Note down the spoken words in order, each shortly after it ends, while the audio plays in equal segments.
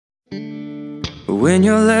when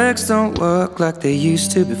your legs don't work like they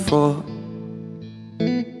used to before,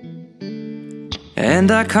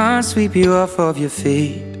 and I can't sweep you off of your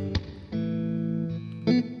feet.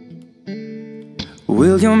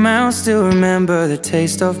 Will your mouth still remember the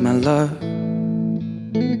taste of my love?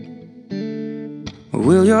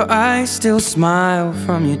 Will your eyes still smile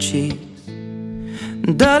from your cheeks?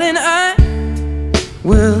 Darling, I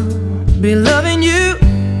will be loving you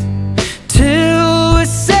till we're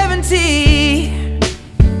 70.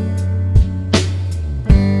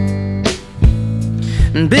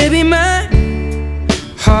 And baby, my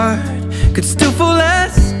heart could still fall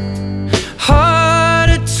as hard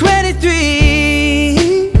at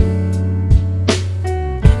 23.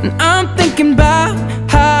 And I'm thinking about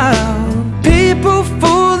how people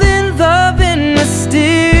fall in love in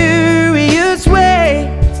mysterious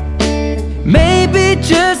ways. Maybe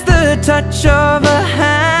just the touch of a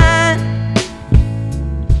hand.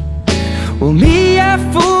 Well, me, I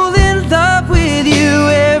fall in love with you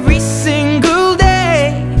every single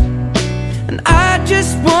day, and I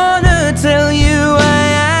just wanna tell you I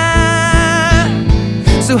am.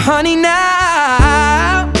 So honey,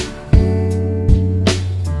 now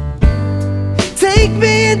take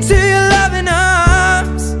me into your loving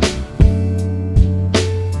arms.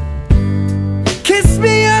 Kiss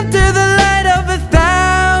me under the light of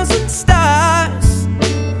 1,000 stars.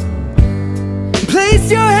 Place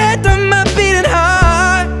your head on my beating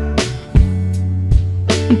heart.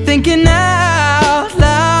 I'm thinking out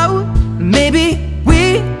loud, maybe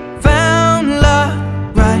we found love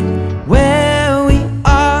right where we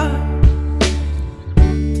are.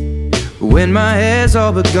 When my hair's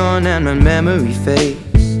all but gone and my memory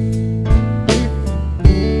fades,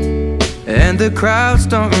 and the crowds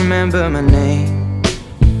don't remember my name,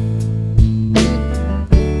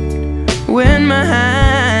 when my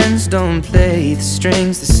hands don't play the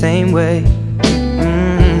strings the same way,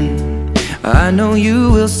 I know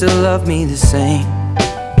you will still love me the same.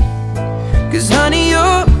 'Cause honey,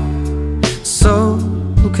 your soul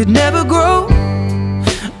could never grow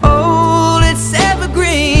old, it's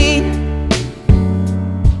evergreen.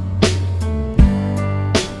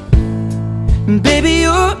 And baby,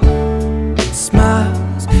 your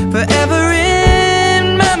smile's forever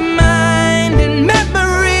in my mind and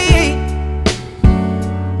memory.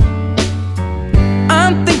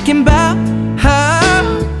 I'm thinking about how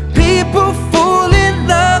people fall in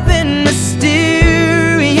love in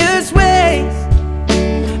mysterious ways,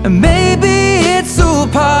 and maybe it's all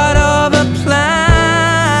part of a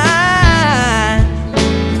plan.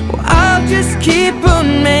 Well, I'll just keep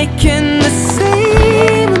on making the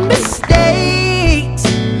same mistakes,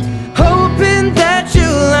 hoping that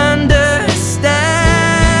you'll understand.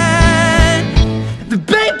 But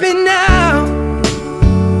baby, now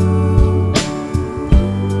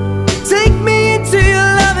take me into your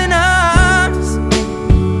loving arms.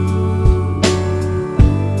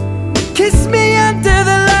 Kiss me under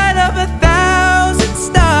the light of 1,000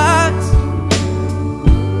 stars.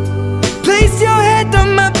 Place your head on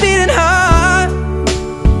my beating heart.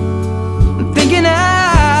 I'm thinking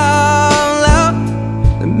out loud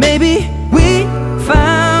that maybe we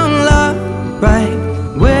found love right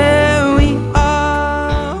where we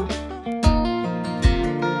are.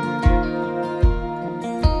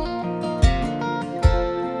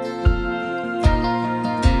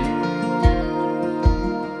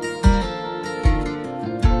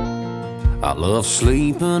 I love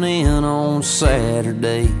sleeping in on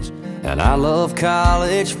Saturdays, and I love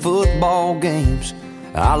college football games.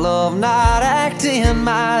 I love not acting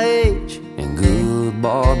my age and good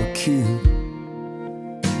barbecue.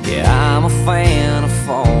 Yeah, I'm a fan of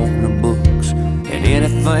Faulkner books and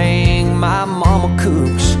anything my mama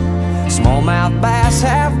cooks. Smallmouth bass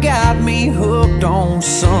have got me hooked on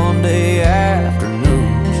Sunday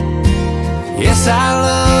afternoons. Yes, I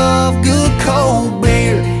love good cold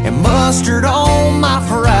beer and mustard on my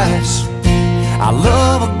fries. I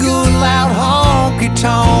love a good loud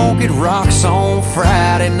honky-tonk, it rocks on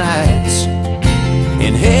Friday nights.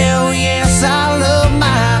 And hell yes, I love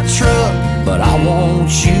my truck, but I want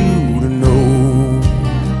you to know,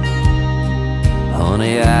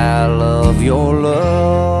 honey, I love your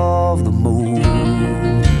love the most.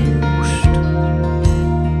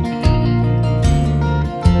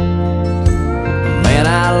 Man,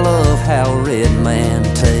 I love how Red Man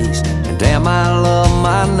tastes, and damn, I love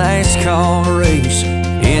my NASCAR race.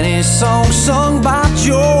 Any song sung by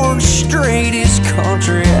George Strait is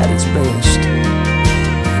country at its best.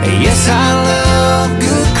 Yes, I love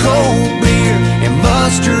good cold beer and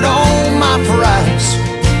mustard on my fries.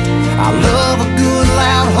 I love a good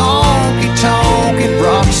loud honky-tonk, it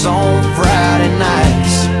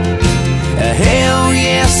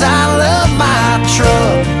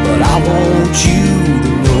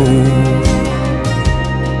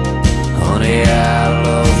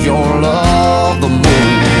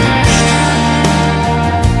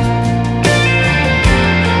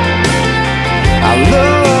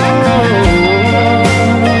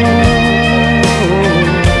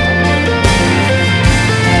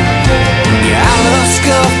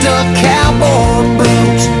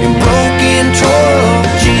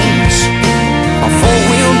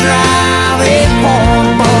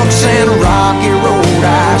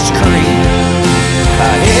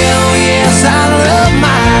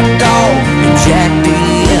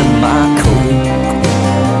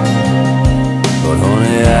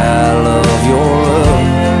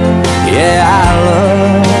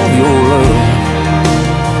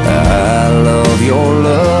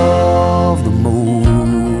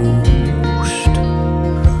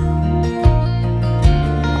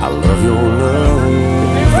I love your love.